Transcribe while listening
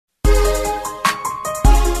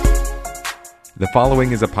The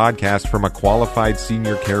following is a podcast from a qualified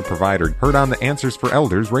senior care provider heard on the Answers for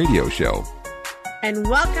Elders radio show. And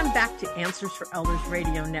welcome back to Answers for Elders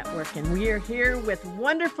Radio Network. And we are here with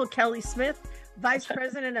wonderful Kelly Smith, Vice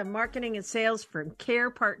President of Marketing and Sales for Care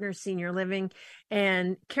Partners Senior Living.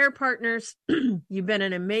 And Care Partners, you've been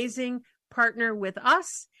an amazing partner with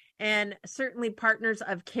us and certainly partners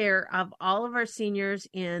of care of all of our seniors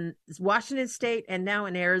in Washington State and now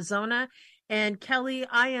in Arizona. And Kelly,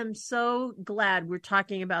 I am so glad we're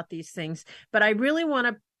talking about these things, but I really want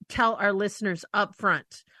to tell our listeners up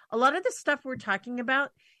front, a lot of the stuff we're talking about,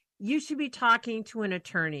 you should be talking to an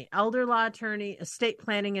attorney, elder law attorney, estate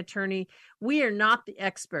planning attorney. We are not the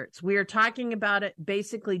experts. We are talking about it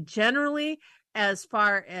basically generally as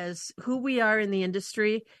far as who we are in the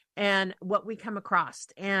industry and what we come across,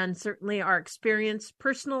 and certainly our experience,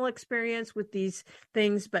 personal experience with these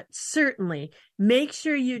things, but certainly make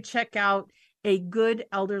sure you check out a good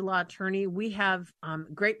elder law attorney. We have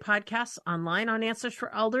great podcasts online on Answers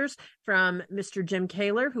for Elders from Mr. Jim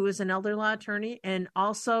Kaler, who is an elder law attorney. And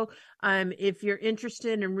also, if you're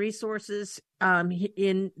interested in resources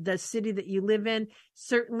in the city that you live in,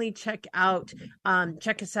 certainly check us out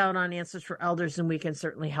on Answers for Elders, and we can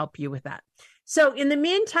certainly help you with that. So in the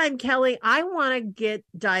meantime, Kelly, I want to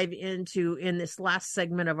dive into, in this last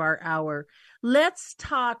segment of our hour, let's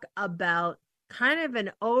talk about kind of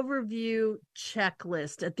an overview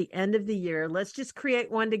checklist at the end of the year. Let's just create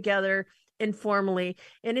one together informally.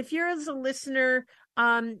 And if you're as a listener,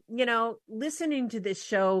 listening to this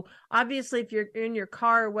show, obviously, if you're in your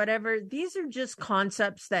car or whatever, these are just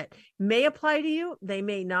concepts that may apply to you. They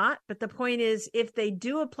may not. But the point is, if they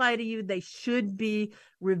do apply to you, they should be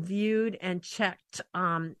reviewed and checked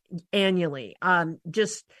annually.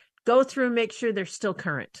 Just go through and make sure they're still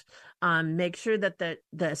current. Make sure that the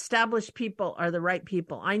established people are the right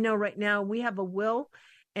people. I know right now we have a will,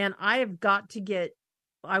 and I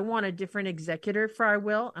want a different executor for our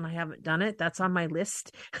will, and I haven't done it. That's on my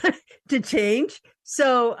list to change.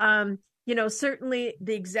 So, certainly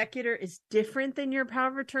the executor is different than your power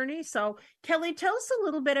of attorney. So, Kelly, tell us a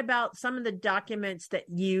little bit about some of the documents that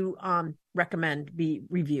you recommend be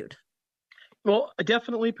reviewed. Well,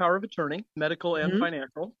 definitely power of attorney, medical and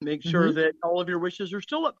financial. Make sure that all of your wishes are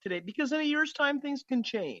still up to date, because in a year's time, things can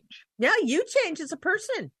change. Yeah, you change as a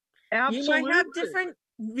person. Absolutely. You might have different,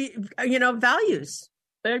 values.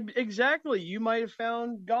 Exactly. You might have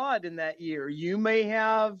found God in that year. You may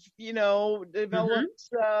have, developed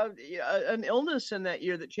an illness in that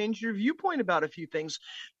year that changed your viewpoint about a few things.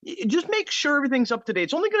 Just make sure everything's up to date.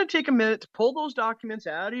 It's only going to take a minute to pull those documents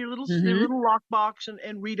out of your little lockbox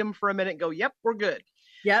and read them for a minute and go, yep, we're good.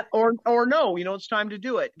 Yep. Or no, it's time to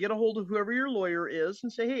do it. Get a hold of whoever your lawyer is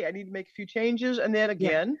and say, hey, I need to make a few changes. And then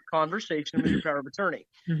again, conversation with your power of attorney.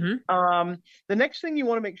 The next thing you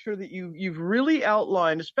want to make sure that you've really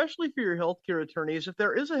outlined, especially for your healthcare attorney, is if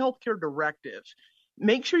there is a healthcare directive,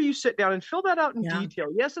 make sure you sit down and fill that out in detail.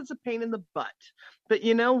 Yes, it's a pain in the butt, but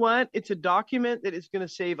you know what? It's a document that is going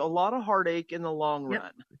to save a lot of heartache in the long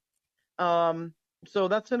run. So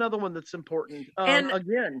that's another one that's important.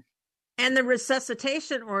 And the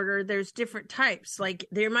resuscitation order, there's different types. Like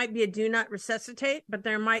there might be a do not resuscitate, but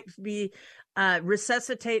there might be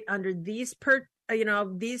resuscitate under these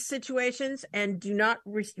these situations, and do not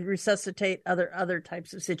resuscitate other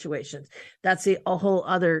types of situations. That's a whole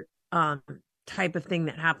other type of thing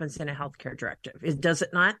that happens in a healthcare directive. Does it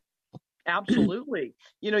not? Absolutely.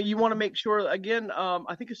 You want to make sure, again,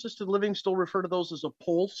 I think assisted living still refer to those as a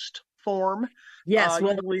POLST form. Yes.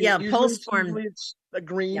 POLST form. It's a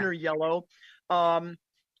green or yellow. And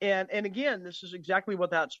again, this is exactly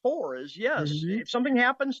what that's for, is if something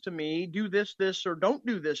happens to me, do this, or don't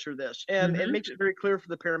do this or this. And it makes it very clear for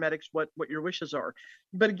the paramedics what your wishes are.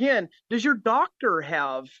 But again, does your doctor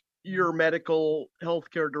have your medical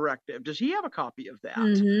healthcare directive? Does he have a copy of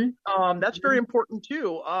that? That's very important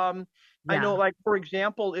too. I know, like, for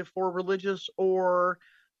example, if for religious or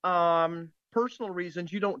personal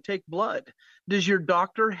reasons you don't take blood, does your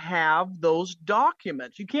doctor have those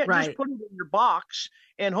documents? You can't just put it in your box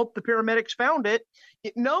and hope the paramedics found it.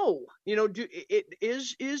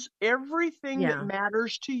 Is everything that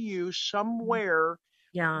matters to you somewhere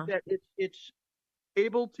that it's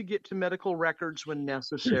able to get to medical records when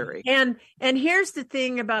necessary. And here's the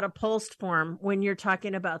thing about a POLST form when you're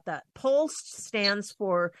talking about that. POLST stands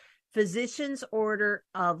for Physician's Order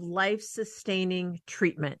of Life-Sustaining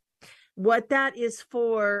Treatment. What that is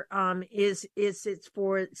for is it's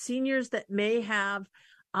for seniors that may have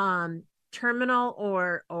terminal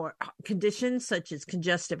or conditions such as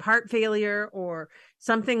congestive heart failure or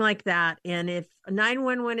something like that. And if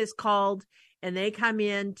 911 is called and they come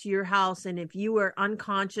in to your house, and if you were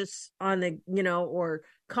unconscious on the, or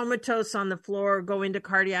comatose on the floor, go into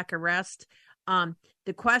cardiac arrest,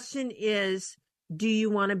 the question is, do you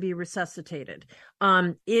want to be resuscitated?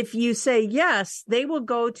 If you say yes, they will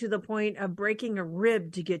go to the point of breaking a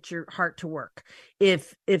rib to get your heart to work,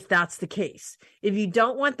 if that's the case. If you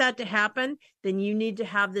don't want that to happen, then you need to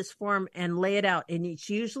have this form and lay it out. And it's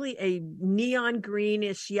usually a neon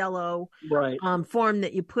greenish yellow form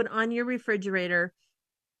that you put on your refrigerator.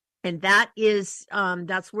 And that is,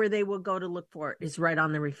 that's where they will go to look for it, is right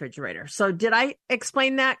on the refrigerator. So did I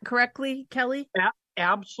explain that correctly, Kelly? Yeah.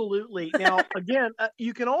 Absolutely. Now, again,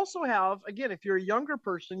 you can also have, if you're a younger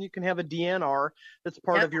person, you can have a DNR that's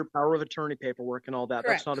part of your power of attorney paperwork and all that.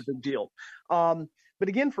 Correct. That's not a big deal. But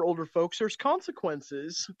again, for older folks, there's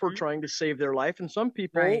consequences for trying to save their life. And some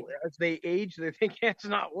people, as they age, they think it's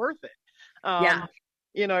not worth it.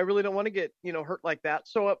 I really don't want to get, hurt like that.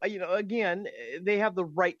 So, again, they have the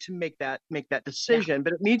right to make that decision,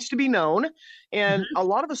 but it needs to be known. And a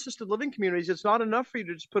lot of assisted living communities, it's not enough for you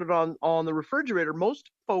to just put it on the refrigerator.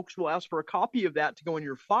 Most folks will ask for a copy of that to go in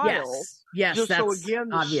your file. Yes. Just so, again,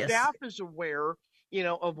 the staff is aware,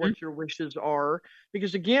 of what your wishes are.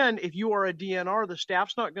 Because, again, if you are a DNR, the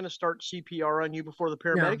staff's not going to start CPR on you before the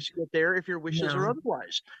paramedics get there if your wishes are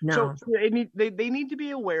otherwise. So they need to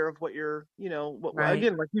be aware of what your,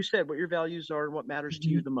 again, like you said, what your values are and what matters to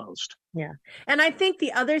you the most. Yeah. And I think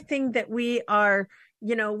the other thing that we are,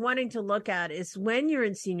 wanting to look at is when you're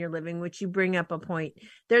in senior living, which you bring up a point,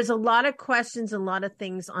 there's a lot of questions, a lot of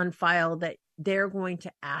things on file that they're going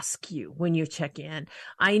to ask you when you check in.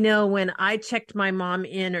 I know when I checked my mom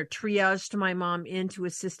in, or triaged my mom into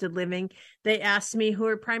assisted living, they asked me who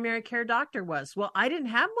her primary care doctor was. Well, I didn't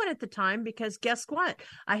have one at the time, because guess what?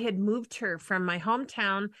 I had moved her from my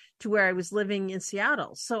hometown to where I was living in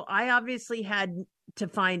Seattle. So I obviously had to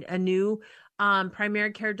find a new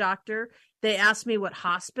primary care doctor. They asked me what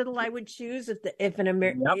hospital I would choose if an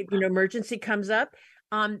emergency comes up.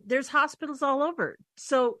 There's hospitals all over.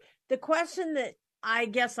 So the question that I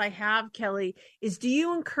guess I have, Kelly, is, do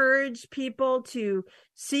you encourage people to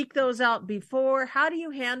seek those out before? How do you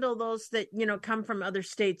handle those that, come from other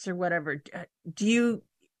states or whatever?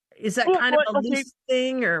 Is that kind of a loose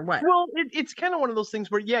thing, or what? Well, it's kind of one of those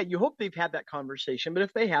things where, you hope they've had that conversation. But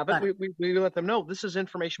if they haven't, we let them know this is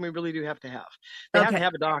information we really do have to have. They have to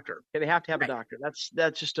have a doctor. They have to have a doctor.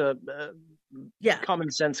 That's just a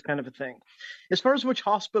common sense kind of a thing. As far as which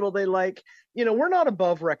hospital they like, we're not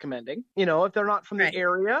above recommending, if they're not from the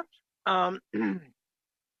area. That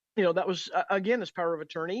was, again, as power of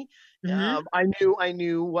attorney. I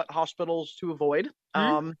knew what hospitals to avoid.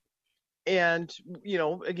 And,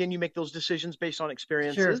 again, you make those decisions based on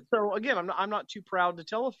experiences. Sure. So, again, I'm not too proud to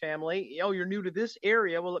tell a family, you're new to this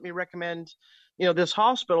area. Well, let me recommend, this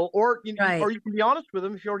hospital. Or, or you can be honest with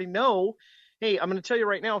them if you already know, hey, I'm going to tell you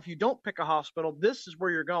right now, if you don't pick a hospital, this is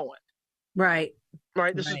where you're going. Right.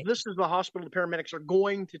 This is the hospital the paramedics are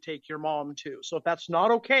going to take your mom to. So if that's not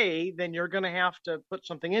okay, then you're going to have to put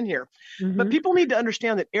something in here. But people need to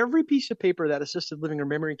understand that every piece of paper that assisted living or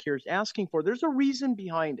memory care is asking for, there's a reason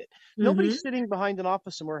behind it. Nobody's sitting behind an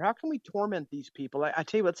office somewhere. How can we torment these people? I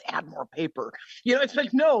tell you, let's add more paper. It's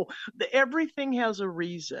like, no, everything has a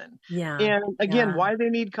reason. Yeah. And again, why they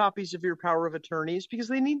need copies of your power of attorney is because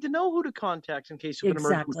they need to know who to contact in case of an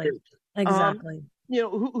emergency. Exactly.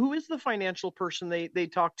 Who is the financial person they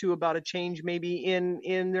talk to about a change maybe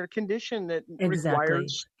in their condition that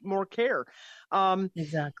requires more care?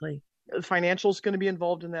 Financial is going to be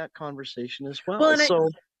involved in that conversation as well.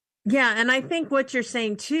 And I think what you're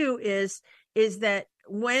saying too is that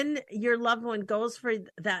when your loved one goes for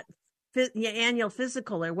that annual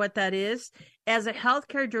physical, or what that is, as a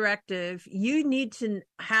healthcare directive, you need to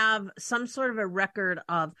have some sort of a record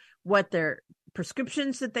of what their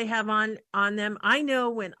prescriptions that they have on them. I know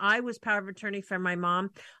when I was power of attorney for my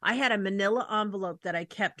mom, I had a manila envelope that I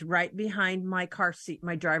kept right behind my car seat,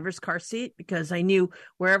 my driver's car seat, because I knew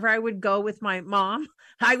wherever I would go with my mom,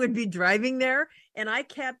 I would be driving there. And I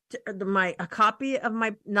kept a copy of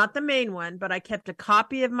my, not the main one, but I kept a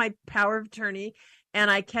copy of my power of attorney, and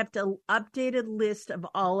I kept an updated list of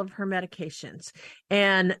all of her medications.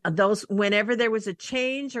 And those, whenever there was a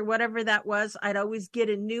change or whatever that was, I'd always get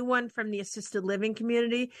a new one from the assisted living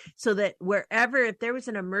community, so that if there was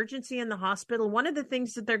an emergency in the hospital, one of the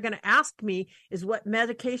things that they're going to ask me is, what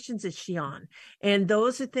medications is she on? And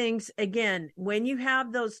those are things, again, when you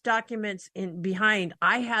have those documents behind,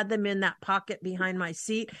 I had them in that pocket behind my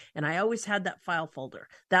seat, and I always had that file folder.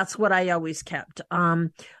 That's what I always kept.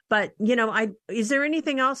 But, is there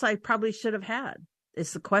anything else I probably should have had?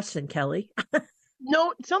 Is the question, Kelly.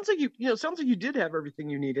 No, it sounds like you did have everything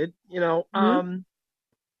you needed.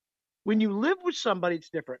 When you live with somebody, it's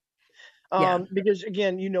different. Because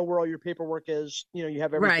again, where all your paperwork is, you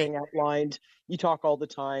have everything outlined, you talk all the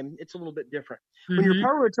time. It's a little bit different. When your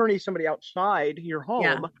power of attorney is somebody outside your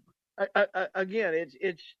home, again,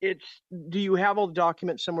 it's do you have all the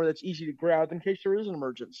documents somewhere that's easy to grab in case there is an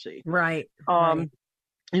emergency? Right. And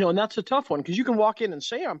that's a tough one because you can walk in and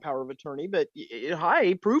say I'm power of attorney, but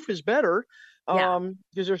proof is better because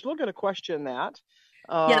they're still going to question that.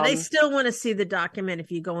 They still want to see the document if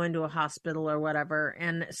you go into a hospital or whatever.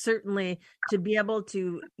 And certainly to be able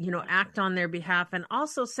to, act on their behalf and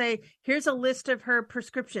also say, here's a list of her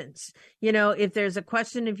prescriptions. If there's a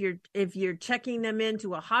question, if you're checking them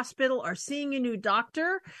into a hospital or seeing a new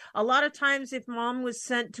doctor, a lot of times if mom was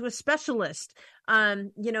sent to a specialist,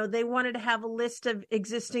 they wanted to have a list of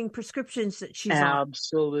existing prescriptions that she's on.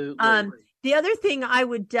 Absolutely. The other thing I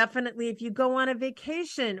would definitely, if you go on a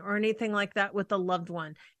vacation or anything like that with a loved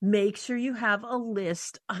one, make sure you have a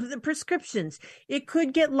list of the prescriptions. It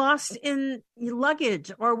could get lost in your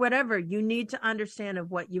luggage or whatever. You need to understand of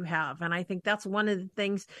what you have. And I think that's one of the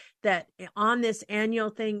things that on this annual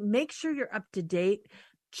thing, make sure you're up to date,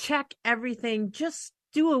 check everything, just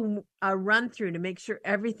do a run through to make sure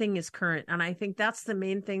everything is current. And I think that's the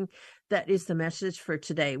main thing that is the message for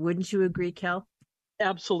today. Wouldn't you agree, Kel?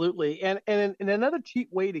 Absolutely. And another cheap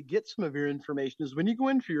way to get some of your information is when you go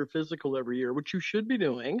in for your physical every year, which you should be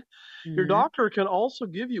doing, your doctor can also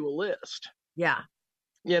give you a list. Of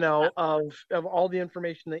all the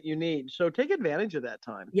information that you need. So take advantage of that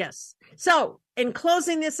time. Yes. So in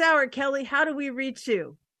closing this hour, Kelly, how do we reach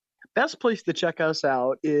you? Best place to check us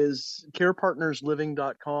out is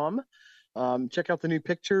carepartnersliving.com. Check out the new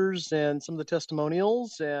pictures and some of the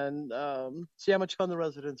testimonials and see how much fun the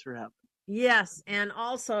residents are having. Yes. And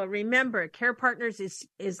also remember, Care Partners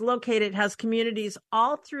is located, has communities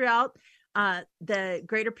all throughout the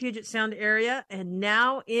greater Puget Sound area and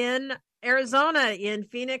now in Arizona, in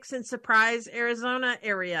Phoenix and Surprise, Arizona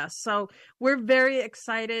area. So we're very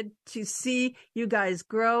excited to see you guys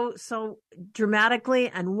grow so dramatically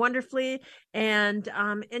and wonderfully. And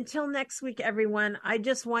until next week, everyone, I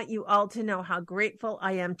just want you all to know how grateful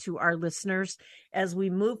I am to our listeners as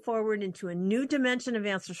we move forward into a new dimension of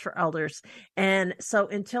Answers for Elders. And so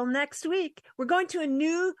until next week, we're going to a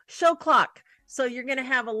new show clock. So you're going to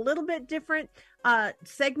have a little bit different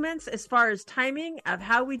segments as far as timing of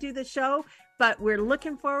how we do the show, but we're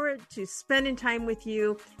looking forward to spending time with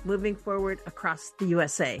you moving forward across the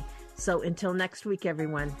USA. So until next week,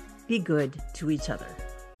 everyone, be good to each other.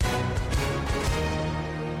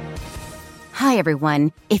 Hi,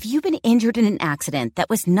 everyone. If you've been injured in an accident that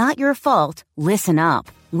was not your fault, listen up.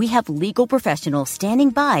 We have legal professionals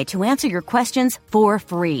standing by to answer your questions for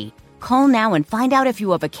free. Call now and find out if you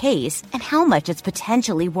have a case and how much it's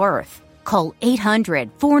potentially worth. Call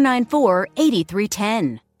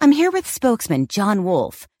 800-494-8310. I'm here with spokesman John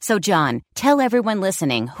Wolf. So, John, tell everyone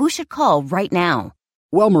listening who should call right now.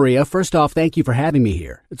 Well, Maria, first off, thank you for having me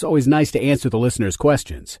here. It's always nice to answer the listeners'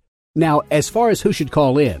 questions. Now, as far as who should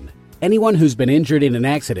call in, anyone who's been injured in an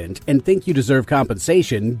accident and think you deserve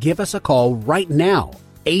compensation, give us a call right now.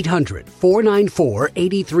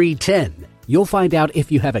 800-494-8310. You'll find out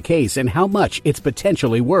if you have a case and how much it's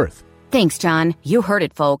potentially worth. Thanks, John. You heard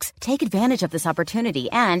it, folks. Take advantage of this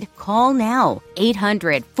opportunity and call now.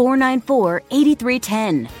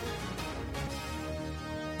 800-494-8310.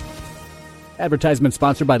 Advertisement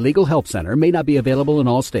sponsored by Legal Help Center. May not be available in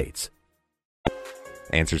all states.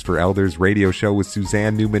 Answers for Elders radio show with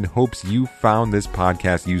Suzanne Newman hopes you found this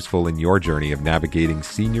podcast useful in your journey of navigating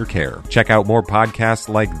senior care. Check out more podcasts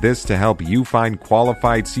like this to help you find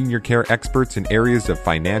qualified senior care experts in areas of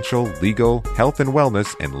financial, legal, health and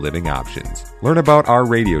wellness, and living options. Learn about our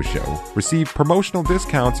radio show, receive promotional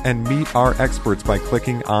discounts, and meet our experts by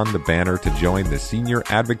clicking on the banner to join the Senior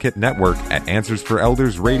Advocate Network at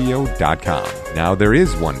AnswersForEldersRadio.com. Now there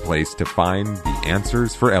is one place to find the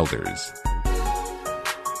Answers for Elders.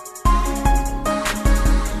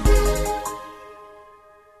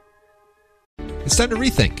 It's time to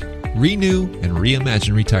rethink, renew, and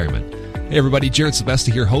reimagine retirement. Hey everybody, Jared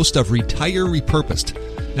Sebesta here, host of Retire Repurposed.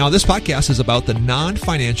 Now this podcast is about the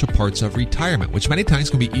non-financial parts of retirement, which many times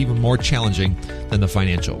can be even more challenging than the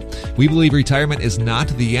financial. We believe retirement is not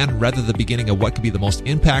the end, rather the beginning of what could be the most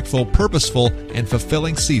impactful, purposeful, and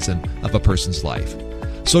fulfilling season of a person's life.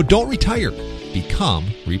 So don't retire, become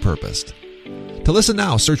repurposed. To listen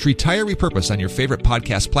now, search Retire Repurposed on your favorite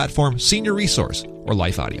podcast platform, Senior Resource, or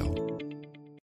Life Audio.